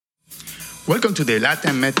Welcome to the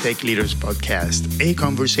Latin MedTech Leaders Podcast, a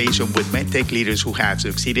conversation with MedTech leaders who have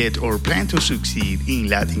succeeded or plan to succeed in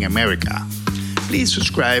Latin America. Please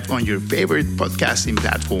subscribe on your favorite podcasting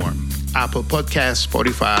platform: Apple Podcasts,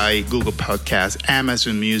 Spotify, Google Podcasts,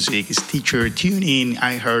 Amazon Music, Stitcher, TuneIn,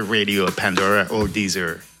 iHeartRadio, Pandora, or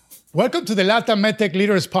Deezer. Welcome to the Latin MedTech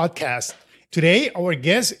Leaders Podcast. Today, our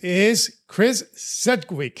guest is Chris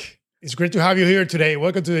Sedgwick. It's great to have you here today.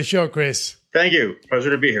 Welcome to the show, Chris. Thank you. Pleasure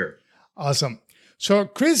to be here. Awesome. So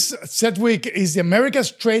Chris Sedgwick is the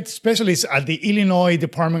Americas Trade Specialist at the Illinois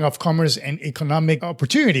Department of Commerce and Economic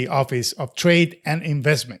Opportunity Office of Trade and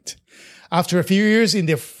Investment. After a few years in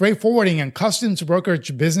the freight forwarding and customs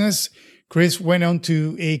brokerage business, Chris went on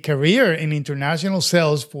to a career in international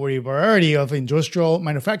sales for a variety of industrial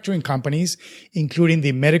manufacturing companies, including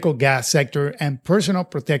the medical gas sector and personal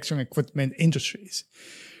protection equipment industries.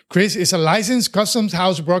 Chris is a licensed customs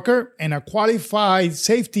house broker and a qualified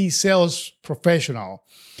safety sales professional.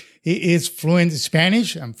 He is fluent in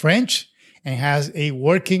Spanish and French and has a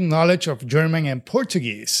working knowledge of German and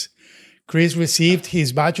Portuguese. Chris received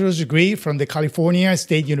his bachelor's degree from the California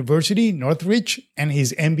State University, Northridge, and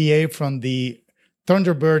his MBA from the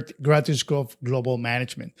Thunderbird Graduate School of Global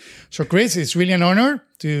Management. So Chris, it's really an honor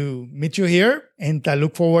to meet you here, and I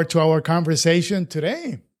look forward to our conversation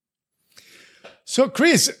today. So,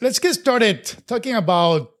 Chris, let's get started talking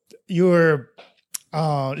about your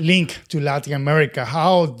link to Latin America.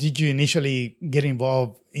 How did you initially get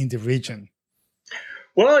involved in the region?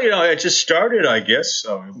 Well, it just started, I guess.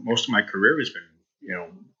 Most of my career has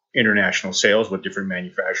been, international sales with different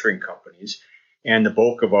manufacturing companies. And the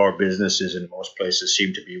bulk of our businesses in most places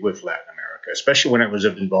seem to be with Latin America, especially when I was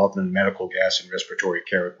involved in the medical gas and respiratory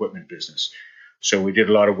care equipment business. So we did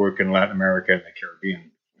a lot of work in Latin America and the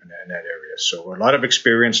Caribbean. In that area. So a lot of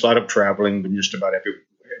experience, a lot of traveling, been just about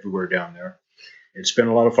everywhere down there. It's been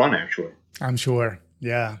a lot of fun, actually. I'm sure.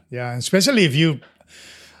 Yeah. Especially if you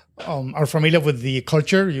are familiar with the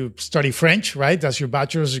culture. You study French, right? That's your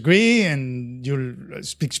bachelor's degree, and you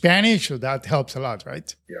speak Spanish, so that helps a lot,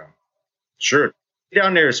 right? Yeah, sure.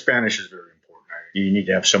 Down there, Spanish is very important. You need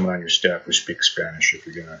to have someone on your staff who speaks Spanish if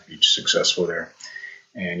you're going to be successful there.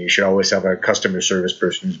 And you should always have a customer service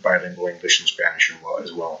person who's bilingual English and Spanish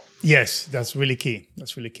as well. Yes, that's really key.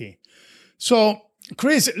 So,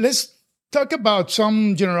 Chris, let's talk about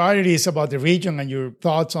some generalities about the region and your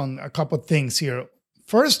thoughts on a couple of things here.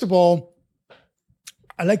 First of all,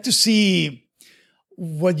 I'd like to see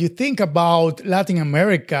what you think about Latin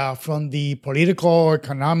America from the political,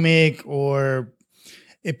 economic, or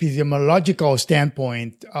epidemiological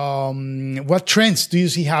standpoint. What trends do you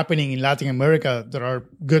see happening in Latin America that are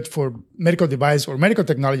good for medical device or medical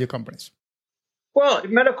technology companies? Well,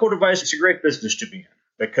 medical device is a great business to be in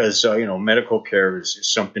because, medical care is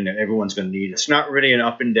something that everyone's going to need. It's not really an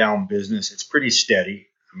up and down business. It's pretty steady.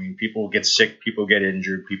 I mean, people get sick, people get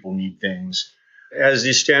injured, people need things. As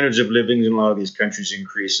the standards of living in a lot of these countries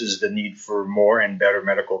increases, the need for more and better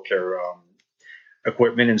medical care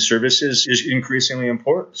equipment and services is increasingly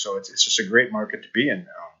important. So it's just a great market to be in,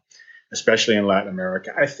 especially in Latin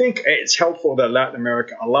America. I think it's helpful that Latin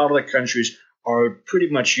America, a lot of the countries are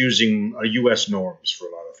pretty much using U.S. norms for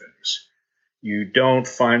a lot of things. You don't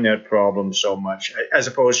find that problem so much, as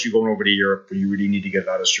opposed to you going over to Europe where you really need to get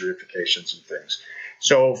a lot of certifications and things.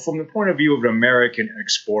 So from the point of view of an American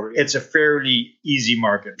exporter, it's a fairly easy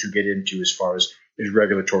market to get into as far as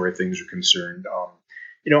regulatory things are concerned.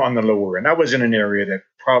 On the lower end. I was in an area that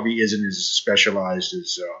probably isn't as specialized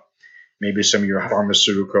as maybe some of your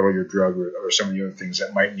pharmaceutical or your drug or some of the other things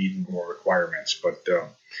that might need more requirements. But,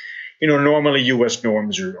 normally U.S.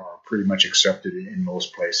 norms are pretty much accepted in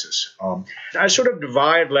most places. I sort of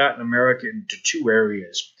divide Latin America into two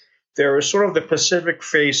areas. There are sort of the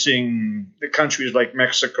Pacific-facing, the countries like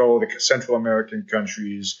Mexico, the Central American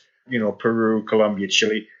countries, Peru, Colombia,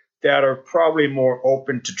 Chile, that are probably more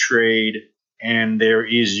open to trade, and they're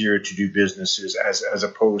easier to do businesses as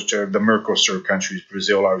opposed to the Mercosur countries,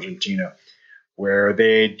 Brazil, Argentina, where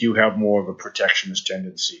they do have more of a protectionist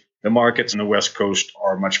tendency. The markets on the West Coast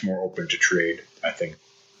are much more open to trade, I think.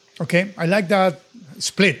 Okay, I like that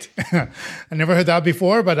split. I never heard that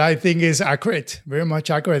before, but I think it's accurate, very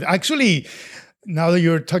much accurate. Actually, now that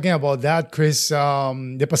you're talking about that, Chris,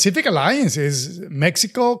 the Pacific Alliance is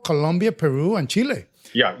Mexico, Colombia, Peru, and Chile.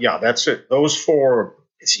 Yeah, that's it. Those four.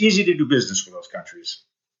 It's easy to do business with those countries.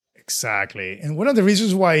 Exactly. And one of the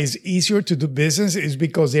reasons why it's easier to do business is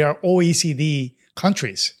because they are OECD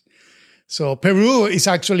countries. So Peru is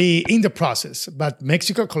actually in the process, but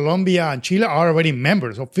Mexico, Colombia, and Chile are already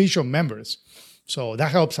members, official members. So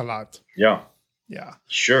that helps a lot. Yeah. Yeah.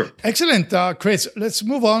 Sure. Excellent, Chris. Let's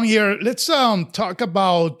move on here. Let's talk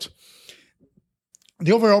about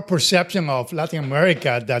the overall perception of Latin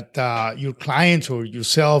America that your clients or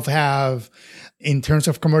yourself have in terms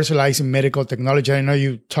of commercializing medical technology? I know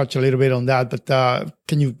you touched a little bit on that, but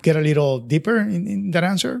can you get a little deeper in that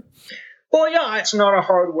answer? Well, yeah, it's not a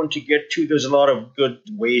hard one to get to. There's a lot of good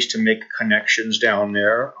ways to make connections down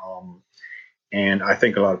there. And I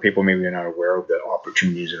think a lot of people maybe are not aware of the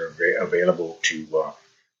opportunities that are available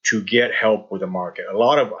to get help with the market.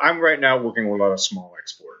 I'm right now working with a lot of small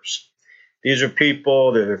exporters. These are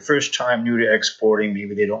people that are the first time new to exporting.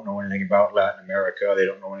 Maybe they don't know anything about Latin America. They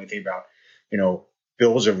don't know anything about,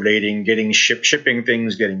 bills of lading, getting shipping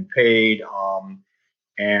things, getting paid.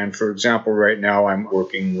 And for example, right now I'm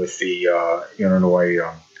working with the Illinois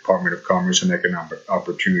Department of Commerce and Economic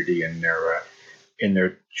Opportunity in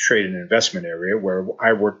their trade and investment area, where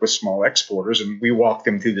I work with small exporters, and we walk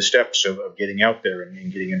them through the steps of getting out there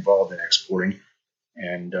and getting involved in exporting.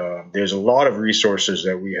 And there's a lot of resources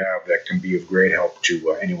that we have that can be of great help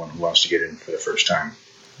to anyone who wants to get in for the first time.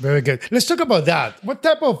 Very good. Let's talk about that. What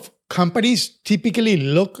type of companies typically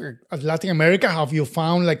look at Latin America? Have you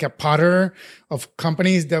found like a pattern of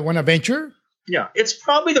companies that want to venture? Yeah, it's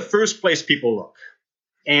probably the first place people look.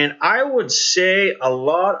 And I would say a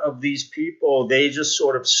lot of these people, they just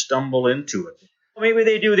sort of stumble into it. Maybe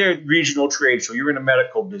they do their regional trade show. You're in a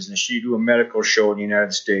medical business. You do a medical show in the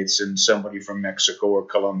United States, and somebody from Mexico or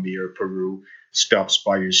Colombia or Peru stops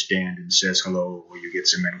by your stand and says hello, or you get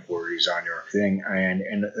some inquiries on your thing.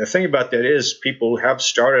 And the thing about that is people have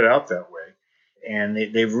started out that way, and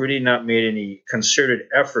they've really not made any concerted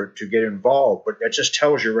effort to get involved. But that just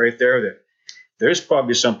tells you right there that there's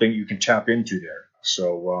probably something you can tap into there.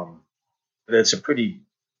 So it's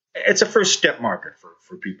a first step market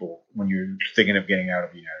for people when you're thinking of getting out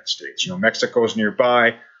of the United States. Mexico's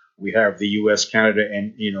nearby. We have the U.S., Canada,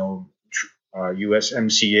 and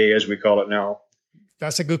USMCA, as we call it now.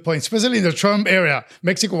 That's a good point, especially in the Trump era.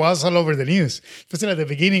 Mexico was all over the news, especially at the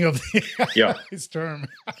beginning of his term.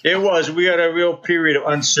 It was. We had a real period of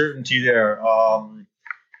uncertainty there.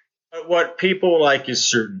 What people like is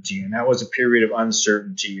certainty, and that was a period of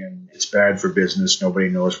uncertainty, and it's bad for business. Nobody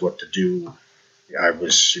knows what to do. I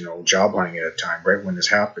was, job hunting at a time right when this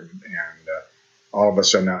happened, and all of a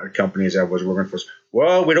sudden, companies I was working for,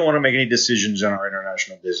 well, we don't want to make any decisions on our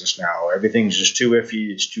international business now. Everything's just too iffy.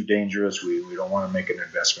 It's too dangerous. We don't want to make an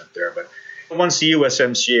investment there. But once the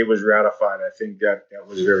USMCA was ratified, I think that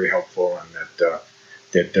was very helpful, and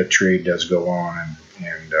that the trade does go on,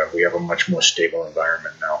 and we have a much more stable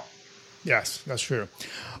environment now. Yes, that's true.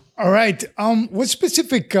 All right. What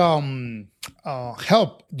specific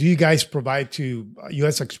help do you guys provide to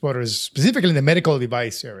U.S. exporters, specifically in the medical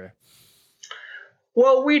device area?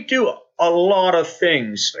 Well, we do a lot of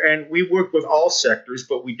things, and we work with all sectors,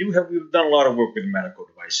 but we've done a lot of work with medical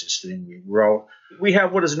devices. We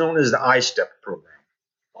have what is known as the ISTEP program.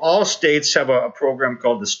 All states have a program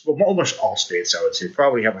called almost all states, I would say,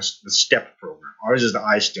 probably have the STEP program. Ours is the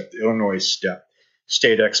ISTEP, the Illinois STEP,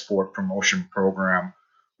 State Export Promotion Program,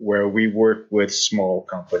 where we work with small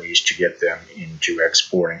companies to get them into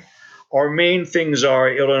exporting. Our main things are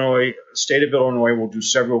state of Illinois will do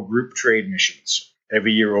several group trade missions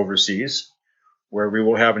every year overseas, where we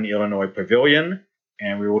will have an Illinois pavilion,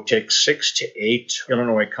 and we will take 6 to 8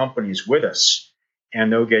 Illinois companies with us, and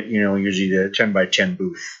they'll get, usually the 10 by 10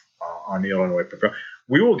 booth on the Illinois pavilion.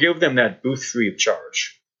 We will give them that booth free of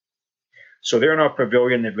charge. So they're in our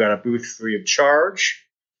pavilion, they've got a booth free of charge,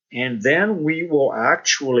 and then we will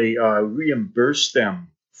actually reimburse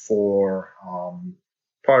them for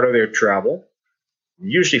part of their travel,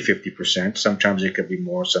 usually 50%. Sometimes it could be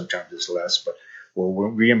more, sometimes it's less, but we'll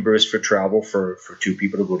reimburse for travel for 2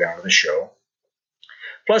 people to go down to the show.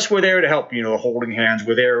 Plus, we're there to help, holding hands.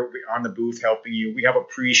 We're there on the booth helping you. We have a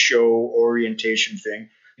pre-show orientation thing.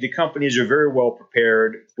 The companies are very well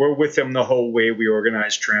prepared. We're with them the whole way. We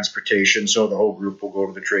organize transportation, so the whole group will go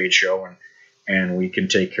to the trade show, and we can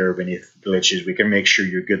take care of any glitches. We can make sure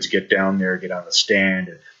your goods get down there, get on the stand,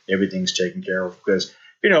 and everything's taken care of. Because,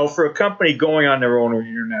 for a company going on their own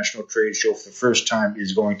international trade show for the first time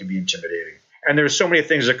is going to be intimidating. And there's so many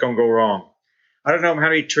things that can go wrong. I don't know how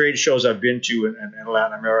many trade shows I've been to in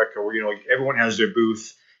Latin America where, everyone has their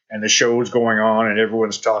booth and the show's going on and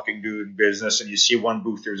everyone's talking, doing business. And you see one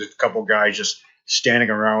booth, there's a couple guys just standing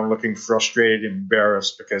around looking frustrated,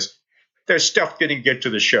 embarrassed because their stuff didn't get to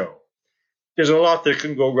the show. There's a lot that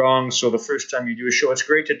can go wrong. So the first time you do a show, it's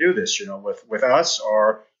great to do this, with us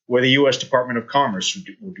or with the U.S. Department of Commerce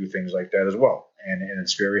will do things like that as well. And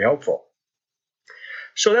it's very helpful.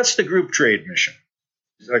 So that's the group trade mission.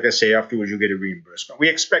 Like I say, afterwards you get a reimbursement. We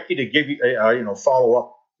expect you to follow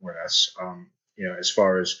up with us, as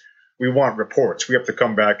far as we want reports. We have to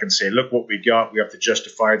come back and say, look what we got. We have to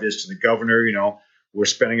justify this to the governor. We're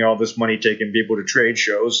spending all this money taking people to trade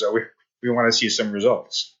shows, so we want to see some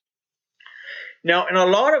results. Now, in a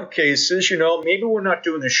lot of cases, maybe we're not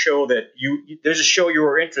doing a show that there's a show you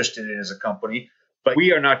are interested in as a company, but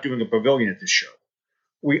we are not doing a pavilion at this show.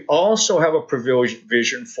 We also have a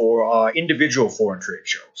provision for individual foreign trade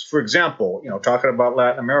shows. For example, talking about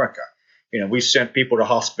Latin America, we sent people to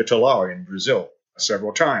Hospitalar in Brazil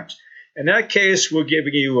several times. In that case, we're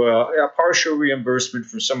giving you a partial reimbursement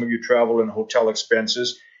for some of your travel and hotel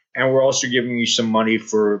expenses, and we're also giving you some money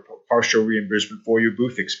for partial reimbursement for your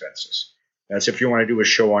booth expenses. That's if you want to do a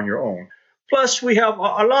show on your own. Plus, we have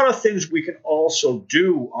a lot of things we can also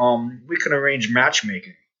do. We can arrange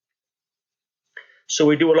matchmaking. So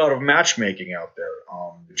we do a lot of matchmaking out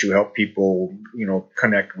there to help people,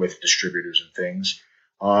 connect with distributors and things.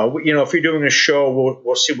 If you're doing a show,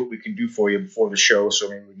 we'll see what we can do for you before the show, so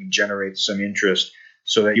maybe we can generate some interest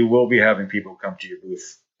so that you will be having people come to your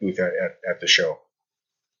booth at the show.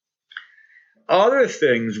 Other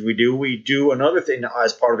things we do another thing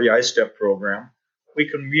as part of the iStep program. We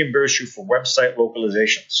can reimburse you for website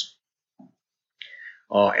localizations.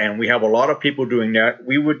 And we have a lot of people doing that.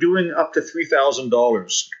 We were doing up to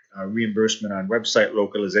 $3,000 reimbursement on website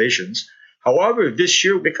localizations. However, this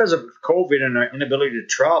year, because of COVID and our inability to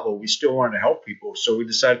travel, we still want to help people. So we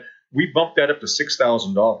decided we bumped that up to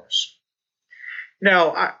 $6,000.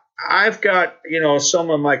 Now, I've got, some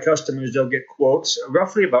of my customers, they'll get quotes,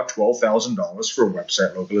 roughly about $12,000 for a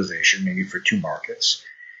website localization, maybe for 2 markets.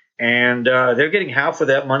 And they're getting half of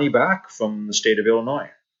that money back from the state of Illinois.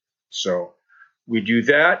 So we do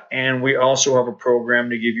that. And we also have a program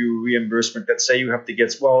to give you reimbursement that say you have to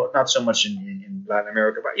get, well, not so much in Latin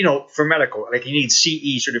America, but, for medical, like you need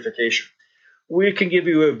CE certification. We can give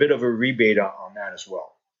you a bit of a rebate on that as well.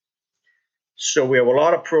 So we have a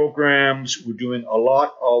lot of programs. We're doing a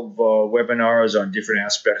lot of webinars on different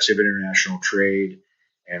aspects of international trade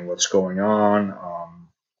and what's going on.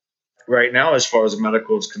 Right now, as far as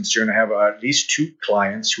medical is concerned, I have at least 2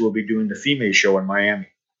 clients who will be doing the FEMA show in Miami.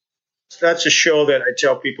 So that's a show that I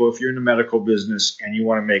tell people, if you're in the medical business and you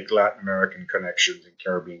want to make Latin American connections and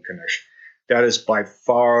Caribbean connections, that is by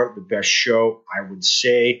far the best show. I would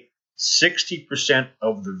say 60%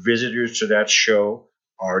 of the visitors to that show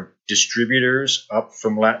are distributors up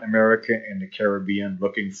from Latin America and the Caribbean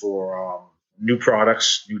looking for new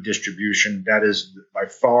products, new distribution. That is by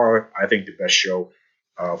far, I think, the best show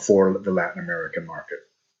for the Latin American market,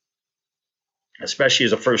 especially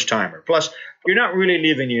as a first-timer. Plus, you're not really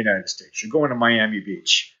leaving the United States. You're going to Miami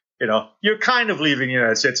Beach. You're kind of leaving the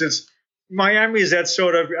United States. Miami is that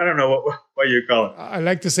sort of, I don't know what you call it. I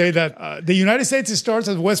like to say that the United States starts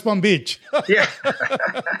at West Palm Beach. Yeah.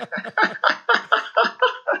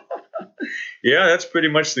 Yeah, that's pretty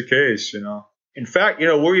much the case, In fact,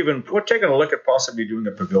 we're taking a look at possibly doing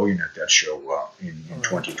a pavilion at that show in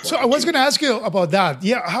 2020. So I was going to ask you about that.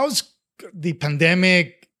 Yeah, how's the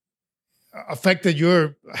pandemic affected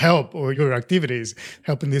your help or your activities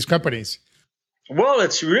helping these companies? Well,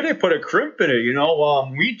 it's really put a crimp in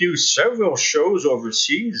it. We do several shows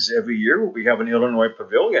overseas every year. We have an Illinois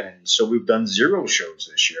pavilion, and so we've done 0 shows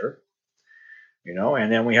this year.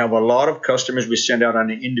 And then we have a lot of customers we send out on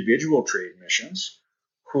the individual trade missions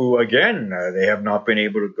who, again, they have not been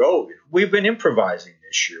able to go. We've been improvising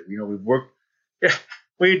this year.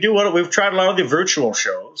 We've tried a lot of the virtual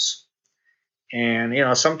shows.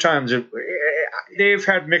 And, sometimes they've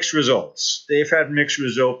had mixed results.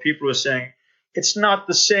 People are saying, it's not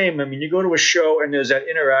the same. I mean, you go to a show and there's that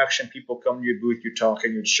interaction. People come to your booth, you're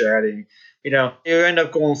talking, you're chatting. You end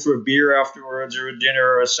up going for a beer afterwards or a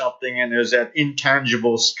dinner or something, and there's that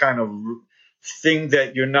intangible kind of thing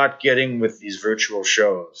that you're not getting with these virtual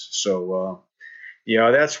shows. So,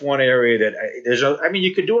 that's one area that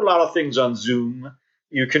you can do a lot of things on Zoom.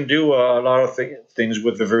 You can do a lot of things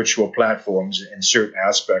with the virtual platforms in certain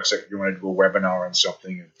aspects. Like if you want to do a webinar on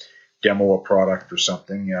something and demo a product or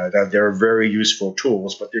something, that they're very useful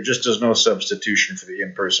tools, but there just is no substitution for the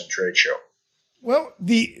in-person trade show. Well,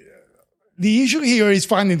 the issue here is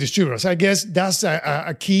finding distributors. I guess that's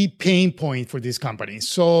a key pain point for these companies.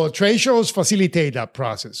 So trade shows facilitate that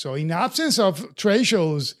process. So in absence of trade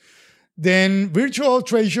shows, then virtual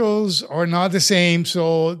trade shows are not the same.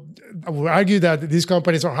 So I would argue that these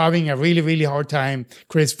companies are having a really, really hard time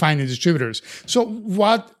finding distributors. So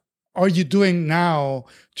what are you doing now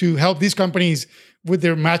to help these companies with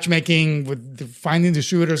their matchmaking, with the finding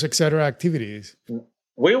distributors, et cetera, activities?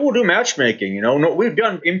 We will do matchmaking. We've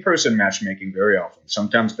done in-person matchmaking very often.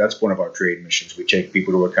 Sometimes that's one of our trade missions. We take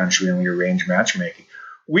people to a country and we arrange matchmaking.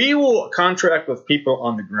 We will contract with people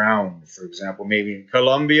on the ground, for example, maybe in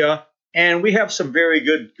Colombia And we have some very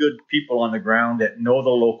good people on the ground that know the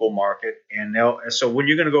local market. And so when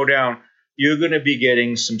you're going to go down, you're going to be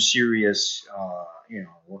getting some serious,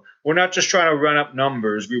 we're not just trying to run up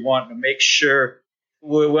numbers. We want to make sure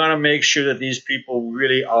that these people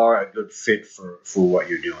really are a good fit for what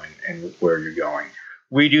you're doing and where you're going.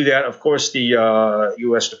 We do that. Of course, the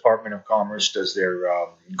U.S. Department of Commerce does their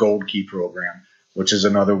Gold Key program, which is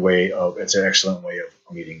it's an excellent way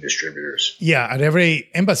of meeting distributors. Yeah, at every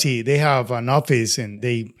embassy, they have an office and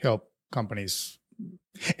they help companies.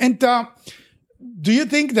 And do you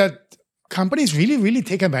think that companies really, really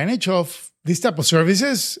take advantage of this type of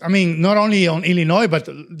services? I mean, not only on Illinois, but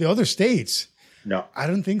the other states. No. I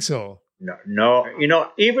don't think so. No.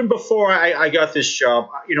 Even before I got this job,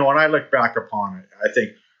 when I look back upon it, I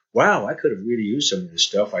think, wow, I could have really used some of this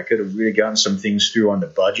stuff. I could have really gotten some things through on the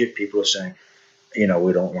budget. People are saying, we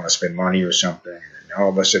don't want to spend money or something. And all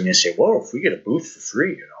of a sudden you say, well, if we get a booth for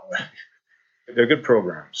free, they're good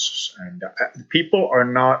programs. And people are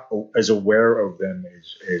not as aware of them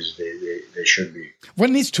as they should be. What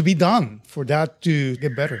needs to be done for that to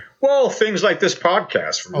get better? Well, things like this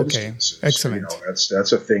podcast, for instance. Excellent.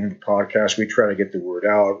 That's a thing, the podcast. We try to get the word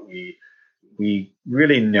out. We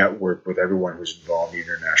really network with everyone who's involved in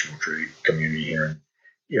the international trade community here.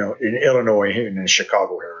 In Illinois and in the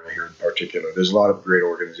Chicago area here in particular, there's a lot of great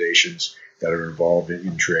organizations that are involved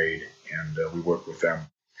in trade, and we work with them.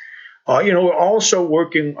 We're also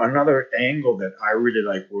working, another angle that I really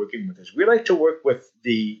like working with is we like to work with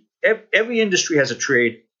every industry has a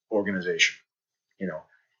trade organization.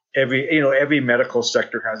 Every medical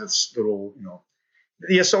sector has its little,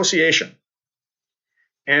 the association.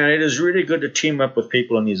 And it is really good to team up with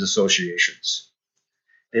people in these associations.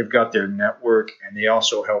 They've got their network, and they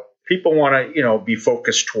also help. People want to, be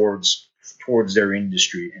focused towards their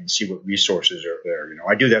industry and see what resources are there.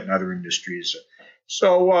 I do that in other industries.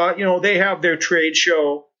 So, they have their trade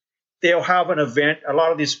show. They'll have an event. A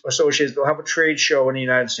lot of these associations, they'll have a trade show in the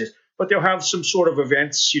United States, but they'll have some sort of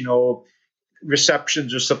events,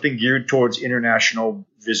 receptions or something geared towards international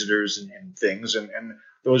visitors and things. And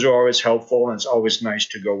those are always helpful, and it's always nice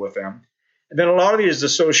to go with them. And then a lot of these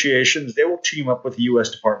associations, they will team up with the U.S.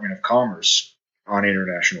 Department of Commerce on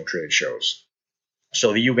international trade shows.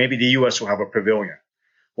 So maybe the U.S. will have a pavilion.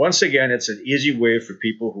 Once again, it's an easy way for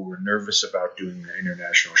people who are nervous about doing an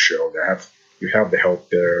international show you have the help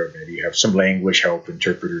there. Maybe you have some language help,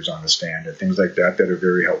 interpreters on the stand, and things like that are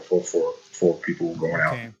very helpful for people going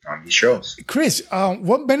out on these shows. Chris,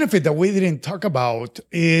 one benefit that we didn't talk about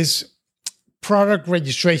is product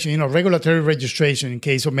registration, regulatory registration in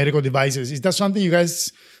case of medical devices. Is that something you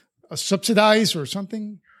guys subsidize or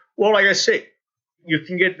something? Well, like I say, you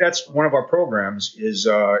can that's one of our programs is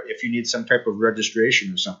if you need some type of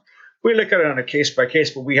registration or something. We look at it on a case by case,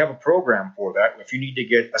 but we have a program for that. If you need to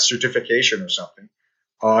get a certification or something,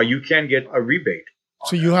 you can get a rebate.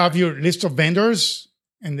 So you have your list of vendors,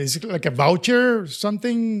 and is it like a voucher or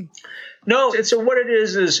something? No. So what it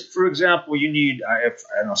is, for example, you need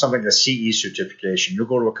something like a CE certification. You'll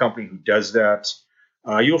go to a company who does that.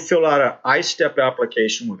 You'll fill out an I-STEP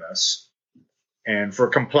application with us, and for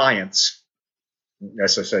compliance,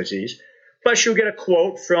 SSICs. Plus, you'll get a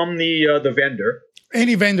quote from the vendor.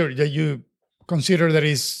 Any vendor that you consider that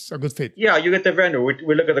is a good fit. Yeah, you get the vendor. We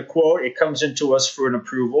look at the quote. It comes into us for an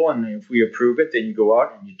approval, and if we approve it, then you go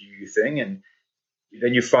out and you do your thing, and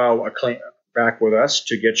then you file a claim back with us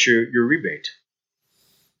to get your rebate.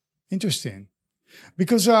 Interesting.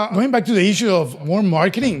 Because going back to the issue of more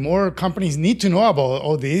marketing, more companies need to know about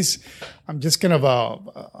all this. I'm just kind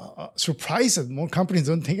of surprised that more companies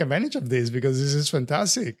don't take advantage of this, because this is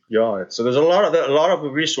fantastic. Yeah, so there's a lot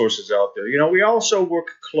of resources out there. We also work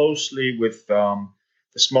closely with the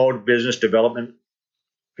small business development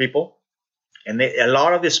people, and a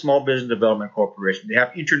lot of the small business development corporations, they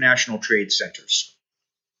have international trade centers.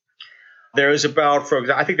 There is about, for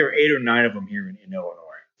example, I think there are 8 or 9 of them here in Illinois.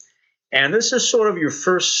 And this is sort of your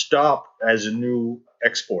first stop as a new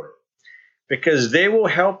exporter, because they will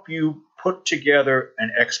help you put together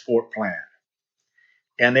an export plan.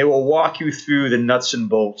 And they will walk you through the nuts and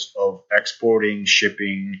bolts of exporting,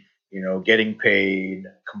 shipping, getting paid,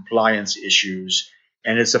 compliance issues.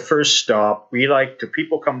 And it's the first stop.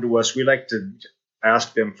 People come to us, we like to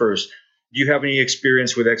ask them first, do you have any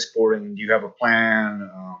experience with exporting? Do you have a plan?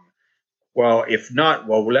 Well, if not,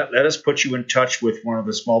 let us put you in touch with one of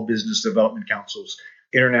the Small Business Development Council's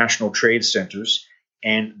international trade centers,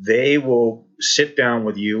 and they will sit down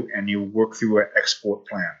with you and you work through an export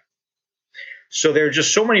plan. So there are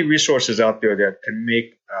just so many resources out there that can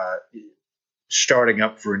make starting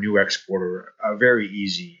up for a new exporter a very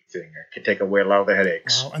easy thing. It can take away a lot of the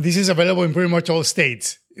headaches. Wow. And this is available in pretty much all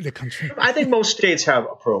states in the country. I think most states have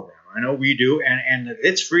a program. I know we do, and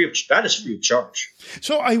it's free. That is free of charge.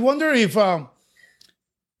 So I wonder if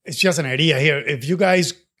it's just an idea here. If you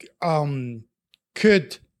guys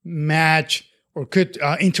could match or could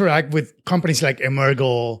interact with companies like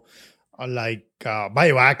Emergo, like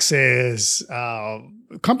BioAccess,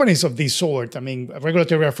 companies of this sort. I mean,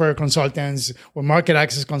 regulatory affairs consultants or market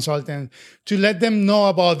access consultants, to let them know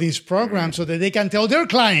about these programs so that they can tell their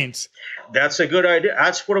clients. That's a good idea.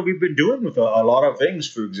 That's what we've been doing with a lot of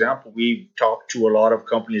things. For example, we talk to a lot of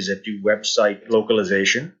companies that do website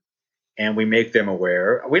localization, and we make them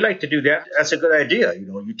aware. We like to do that. That's a good idea.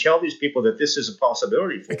 You tell these people that this is a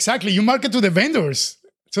possibility. Exactly. You market to the vendors,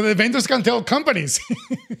 so the vendors can tell companies.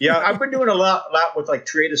 Yeah, I've been doing a lot with like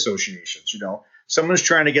trade associations. Someone's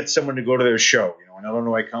trying to get someone to go to their show. An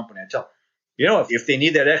Illinois company. I tell them, if they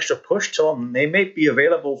need that extra push, tell them they may be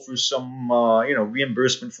available for some,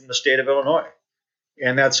 reimbursement from the state of Illinois.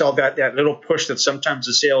 And that's all that little push that sometimes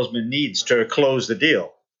the salesman needs to close the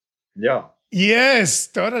deal. Yeah. Yes,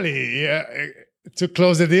 totally. Yeah, to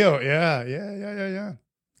close the deal. Yeah.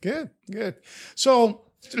 Good. So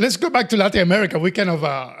let's go back to Latin America. We kind of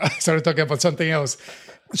started talking about something else.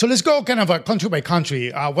 So let's go kind of country by country.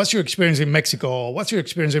 What's your experience in Mexico? What's your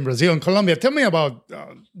experience in Brazil and Colombia? Tell me about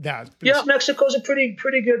that, please. Yeah, Mexico's a pretty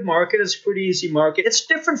good market. It's a pretty easy market. It's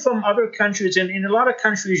different from other countries. And in a lot of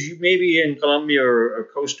countries, maybe in Colombia or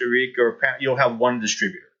Costa Rica, you'll have one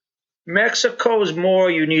distributor. Mexico is more,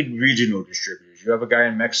 you need regional distributors. You have a guy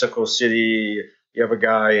in Mexico City, you have a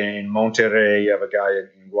guy in Monterrey, you have a guy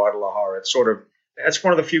in Guadalajara. That's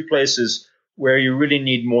one of the few places where you really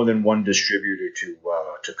need more than one distributor to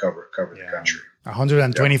cover the country.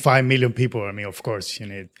 125 million people. I mean, of course, you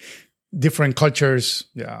need different cultures.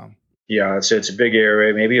 Yeah. Yeah, it's a big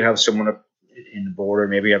area. Maybe you have someone up in the border.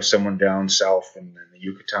 Maybe you have someone down south in the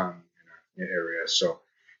Yucatan area. So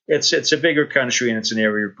it's a bigger country, and it's an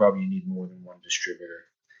area you probably need more than one distributor.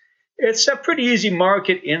 It's a pretty easy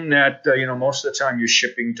market in that most of the time you're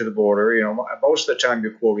shipping to the border. Most of the time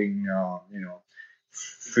you're quoting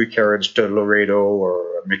free carriage to Laredo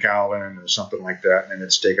or McAllen or something like that, and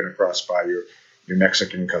it's taken across by your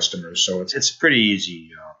Mexican customers. So it's pretty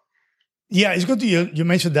easy. Yeah, it's good you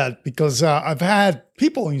mentioned that, because I've had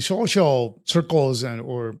people in social circles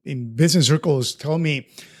or in business circles tell me,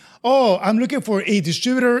 "Oh, I'm looking for a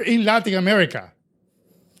distributor in Latin America."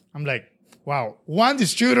 I'm like, wow, one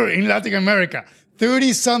distributor in Latin America,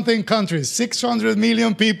 30-something countries, 600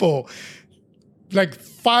 million people, like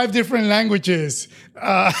 5 different languages,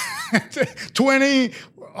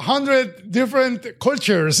 100 different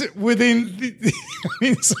cultures within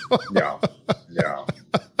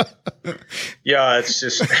Yeah, it's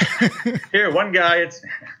just here, one guy,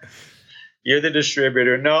 you're the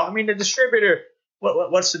distributor. No, I mean, the distributor,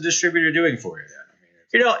 what's the distributor doing for you then?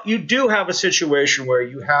 You do have a situation where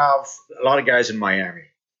you have a lot of guys in Miami.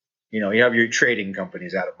 You have your trading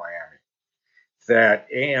companies out of Miami that,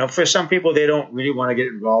 for some people, they don't really want to get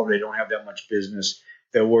involved. They don't have that much business.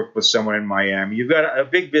 They'll work with someone in Miami. You've got a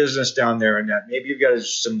big business down there, and that maybe you've got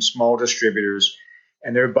some small distributors,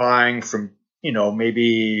 and they're buying from,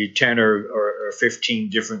 maybe 10 or 15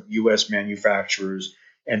 different U.S. manufacturers,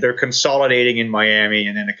 and they're consolidating in Miami,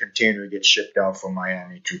 and then a container gets shipped out from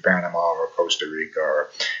Miami to Panama or Costa Rica or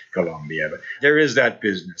Colombia. But there is that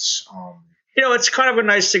business. It's kind of a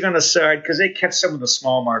nice thing on the side because they catch some of the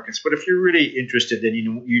small markets. But if you're really interested, then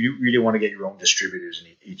you really want to get your own distributors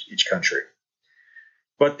in each country.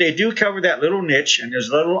 But they do cover that little niche, and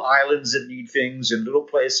there's little islands that need things and little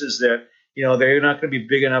places that, they're not going to be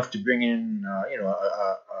big enough to bring in,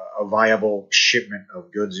 a viable shipment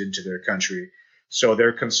of goods into their country. So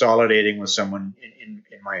they're consolidating with someone in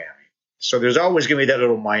Miami. So there's always going to be that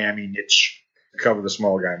little Miami niche to cover the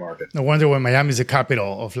small guy market. No wonder why Miami is the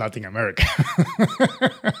capital of Latin America.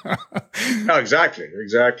 No, exactly.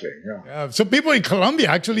 Yeah. So people in Colombia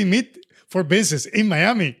actually meet for business in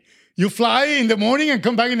Miami. You fly in the morning and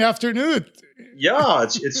come back in the afternoon. Yeah,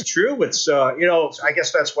 it's true. It's I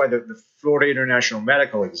guess that's why the Florida International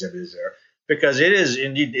Medical Exhibit is there, because it is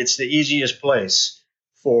indeed, it's the easiest place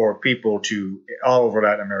for people to all over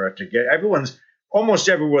Latin America to get. Almost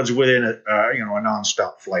everyone's within a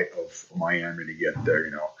nonstop flight of Miami to get there.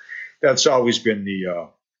 That's always been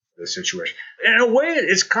the situation. In a way,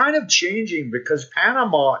 it's kind of changing because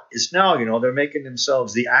Panama is now, they're making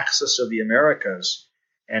themselves the axis of the Americas.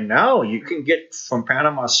 And now you can get from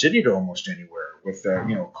Panama City to almost anywhere with,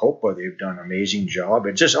 Copa. They've done an amazing job.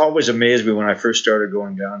 It just always amazed me when I first started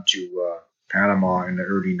going down to Panama in the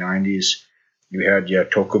early 90s. You had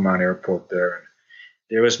Tokuman Airport there, and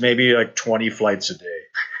there was maybe like 20 flights a day.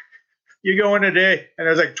 You go in a day, and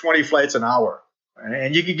there's like 20 flights an hour,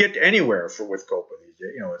 and you can get anywhere with Copa these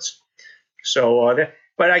days. It's so.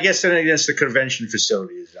 But I guess then against the convention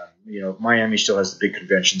facilities, Miami still has the big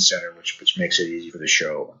convention center, which makes it easy for the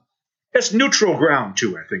show. It's neutral ground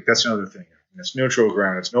too. I think that's another thing. It's neutral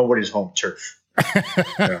ground. It's nobody's home turf.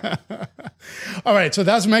 Yeah. All right, so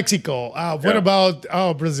that's Mexico. What about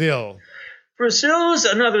Brazil? Brazil is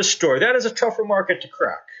another story. That is a tougher market to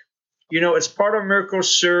crack. It's part of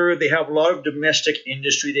Mercosur. They have a lot of domestic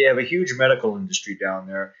industry. They have a huge medical industry down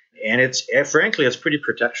there. And frankly, it's pretty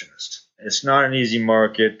protectionist. It's not an easy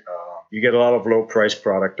market. You get a lot of low-priced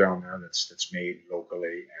product down there that's made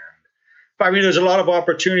locally. But I mean, there's a lot of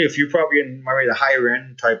opportunity. If you're probably in maybe the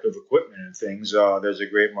higher-end type of equipment and things, there's a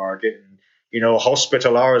great market. And,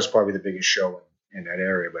 Hospitalar is probably the biggest show in that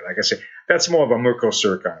area. But like I said, that's more of a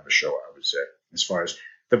Mercosur kind of a show, I would say, as far as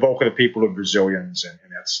the bulk of the people are Brazilians, and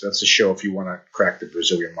that's a show if you want to crack the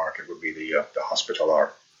Brazilian market would be the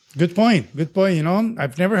Hospitalar. Good point.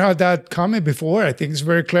 I've never had that comment before. I think it's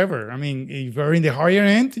very clever. I mean, if you're in the higher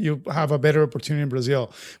end, you have a better opportunity in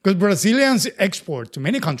Brazil because Brazilians export to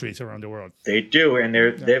many countries around the world. They do, and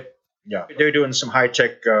they're doing some high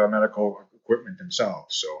tech medical equipment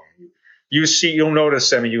themselves. So you'll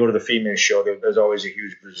notice. I mean, you go to the FEMA show. There's always a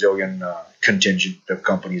huge Brazilian contingent of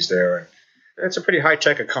companies there, and it's a pretty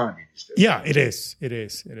high-tech economy these days. Yeah, it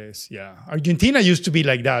is. Yeah. Argentina used to be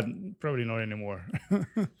like that. Probably not anymore.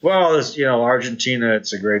 Well, Argentina,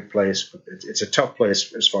 it's a great place, but it's a tough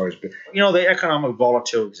place as far as, the economic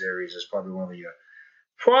volatility areas is probably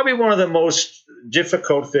one of the most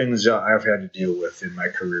difficult things I've had to deal with in my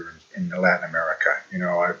career in Latin America.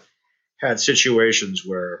 I've had situations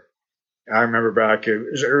where I remember back,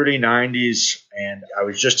 it was early 90s, and I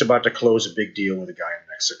was just about to close a big deal with a guy in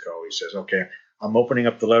Mexico. He says, okay, I'm opening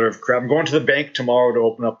up the letter of credit. I'm going to the bank tomorrow to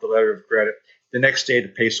open up the letter of credit. The next day, the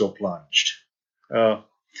peso plunged.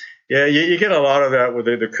 You get a lot of that with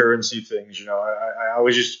the currency things. I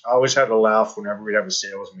always had to laugh whenever we'd have a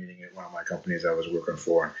sales meeting at one of my companies I was working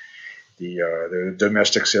for. The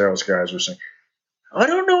domestic sales guys were saying, I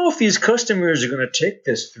don't know if these customers are going to take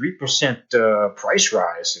this 3% price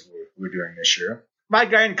rise that we're doing this year. My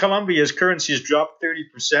guy in Colombia, his currency has dropped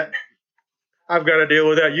 30%. I've got to deal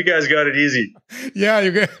with that. You guys got it easy. Yeah,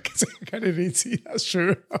 you got it easy. That's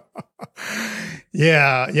true.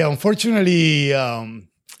 Yeah. Unfortunately,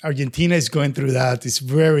 Argentina is going through that. It's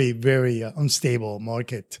very, very unstable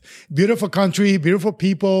market. Beautiful country, beautiful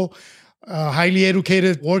people, highly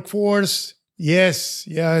educated workforce.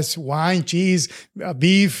 Yes. Wine, cheese,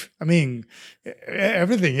 beef. I mean,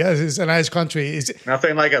 everything. Yes, it's a nice country. It's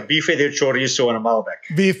nothing like a bife de chorizo and a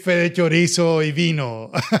Malbec. Bife de chorizo y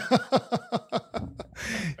vino.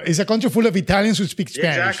 It's a country full of Italians who speak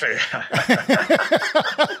Spanish. Exactly.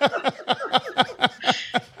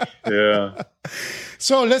 Yeah.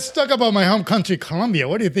 So let's talk about my home country, Colombia.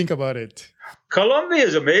 What do you think about it? Colombia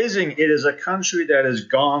is amazing. It is a country that has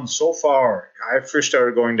gone so far. I first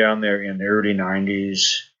started going down there in the early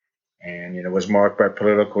 90s, and it was marked by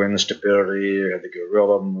political instability. They had the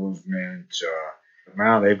guerrilla movement.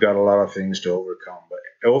 Now they've got a lot of things to overcome. But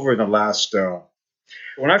over the last,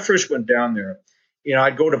 when I first went down there,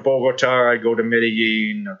 I'd go to Bogota, I'd go to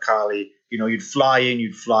Medellin, or Cali. You'd fly in,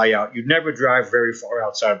 you'd fly out. You'd never drive very far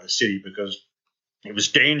outside of the city because it was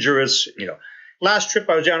dangerous. Last trip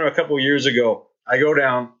I was down there a couple of years ago, I go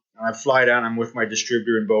down and I fly down. I'm with my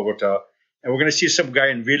distributor in Bogota, and we're going to see some guy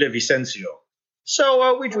in Villavicencio.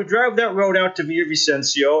 So we drive that road out to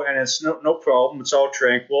Villavicencio, and it's no problem. It's all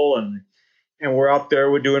tranquil, and we're out there.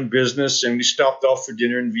 We're doing business, and we stopped off for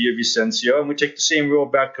dinner in Villavicencio, and we take the same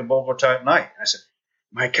road back to Bogota at night. I said,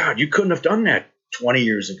 my God, you couldn't have done that 20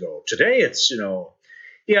 years ago. Today, it's,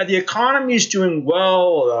 the economy is doing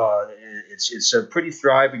well. It's a pretty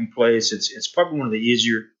thriving place. It's probably one of the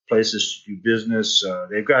easier places to do business.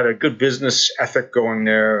 They've got a good business ethic going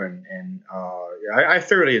there, and I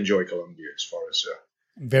thoroughly enjoy Colombia as far as.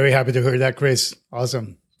 Very happy to hear that, Chris.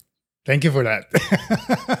 Awesome. Thank you for that.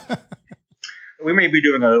 We may be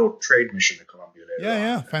doing a little trade mission to Colombia later.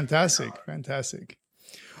 Yeah. Fantastic.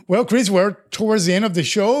 Well, Chris, we're towards the end of the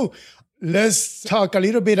show. Let's talk a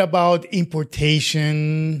little bit about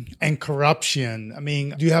importation and corruption. I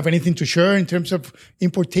mean, do you have anything to share in terms of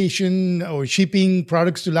importation or shipping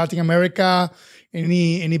products to Latin America?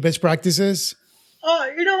 Any best practices?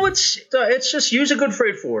 It's just use a good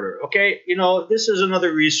freight forwarder. Okay. This is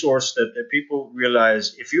another resource that people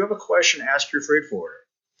realize. If you have a question, ask your freight forwarder.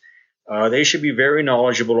 They should be very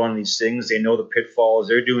knowledgeable on these things. They know the pitfalls.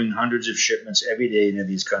 They're doing hundreds of shipments every day into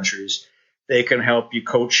these countries. They can help you,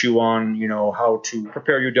 coach you on, how to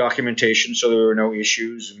prepare your documentation so there are no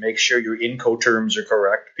issues, and make sure your Incoterms are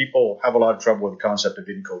correct. People have a lot of trouble with the concept of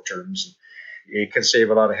Incoterms. It can save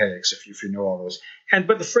a lot of headaches if you know all those.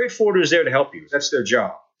 But the freight forwarder is there to help you. That's their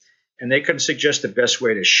job. And they can suggest the best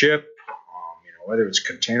way to ship, whether it's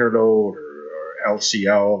container load or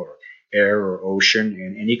LCL or air or ocean,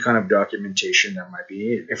 and any kind of documentation that might be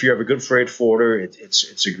needed. If you have a good freight forwarder,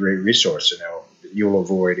 it's a great resource, and you'll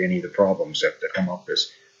avoid any of the problems that come up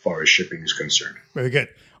as far as shipping is concerned. Very good.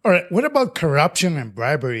 All right. What about corruption and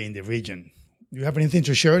bribery in the region? Do you have anything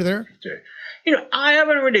to share there? Okay. I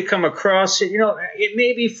haven't really come across it. It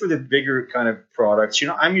may be for the bigger kind of products.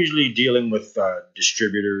 I'm usually dealing with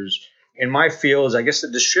distributors. In my fields, I guess the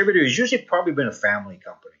distributor has usually probably been a family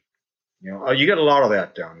company. You get a lot of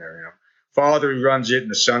that down there. Father runs it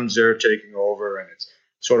and the son's there taking over, and it's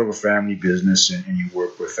sort of a family business, and you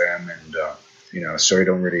work with them. And, so I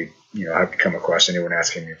don't really, have to come across anyone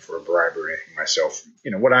asking me for a bribe or anything myself.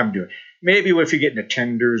 What I'm doing. Maybe if you get into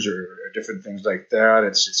tenders or different things like that,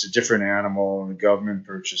 it's a different animal, and the government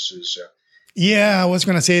purchases. Yeah, I was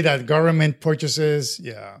going to say that government purchases.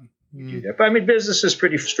 Yeah. Mm. But business is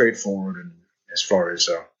pretty straightforward, and as far as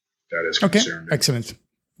that is concerned. Okay, excellent.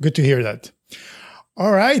 Good to hear that.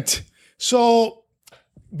 All right. So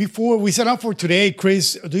before we set up for today,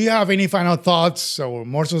 Chris, do you have any final thoughts or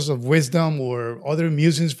morsels of wisdom or other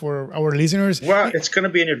musings for our listeners? Well, it's going to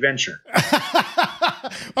be an adventure.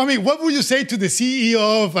 What would you say to the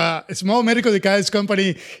CEO of a small medical device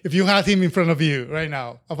company if you had him in front of you right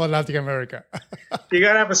now about Latin America? You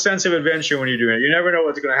got to have a sense of adventure when you're doing it. You never know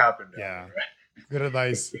what's going to happen. Yeah. Good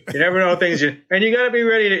advice. You never know things. And you got to be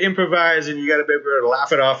ready to improvise, and you got to be able to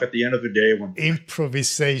laugh it off at the end of the day.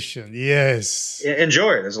 Improvisation, yes.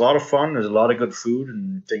 Enjoy it. There's a lot of fun. There's a lot of good food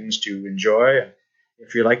and things to enjoy. And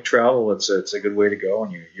if you like travel, it's a good way to go,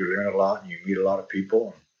 and you learn a lot, and you meet a lot of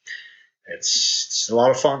people. It's a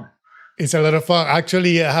lot of fun. It's a lot of fun.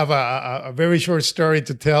 Actually, I have a very short story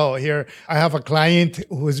to tell here. I have a client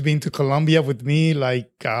who's been to Colombia with me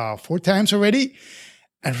like 4 times already.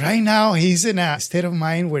 And right now he's in a state of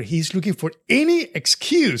mind where he's looking for any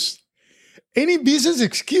excuse, any business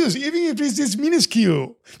excuse, even if it's just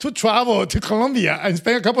minuscule, to travel to Colombia and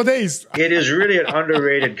spend a couple of days. It is really an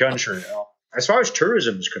underrated country, as far as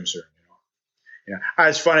tourism is concerned.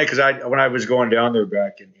 It's funny because when I was going down there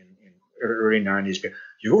back in early 90s,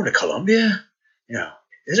 you're going to Colombia?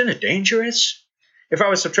 Isn't it dangerous? If I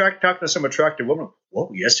was talking to some attractive woman,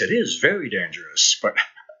 well, yes, it is very dangerous, but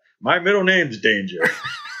my middle name's Danger.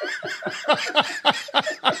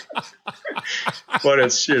 But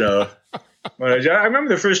it's, I remember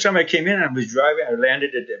the first time I came in, I was driving, I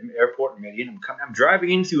landed at the airport in Medellin. I'm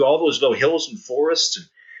driving in through all those little hills and forests, and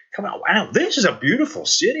coming out, wow, this is a beautiful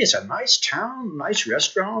city. It's a nice town, nice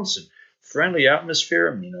restaurants, and friendly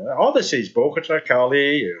atmosphere. All the cities, Bogota,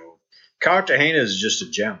 Cali, Cartagena is just a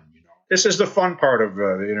gem. This is the fun part of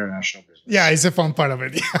the international business. Yeah, it's a fun part of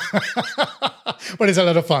it. But it's a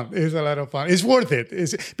lot of fun. It's worth it.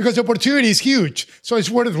 Because the opportunity is huge. So it's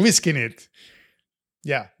worth risking it.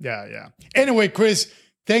 Yeah. Anyway, Chris,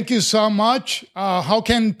 thank you so much. How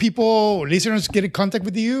can listeners get in contact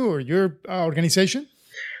with you or your organization?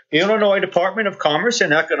 Illinois Department of Commerce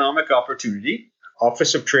and Economic Opportunity,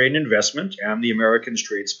 Office of Trade and Investment. I'm the Americans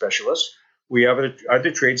Trade Specialist. We have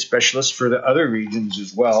other trade specialists for the other regions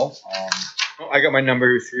as well. I got my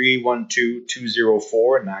number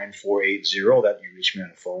 312-204-9480 that you reach me on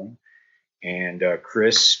the phone. And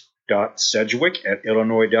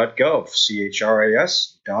chris.sedgwick@illinois.gov,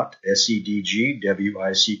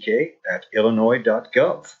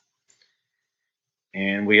 chris.sedgwick@illinois.gov.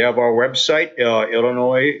 And we have our website,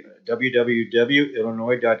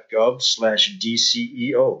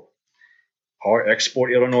 www.illinois.gov/DCEO. Or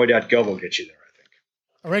exportillinois.gov will get you there, I think.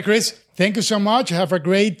 All right, Chris. Thank you so much. Have a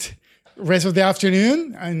great rest of the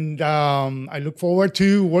afternoon. And I look forward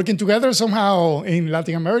to working together somehow in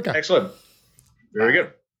Latin America. Excellent. Very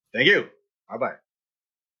good. Thank you. Bye-bye.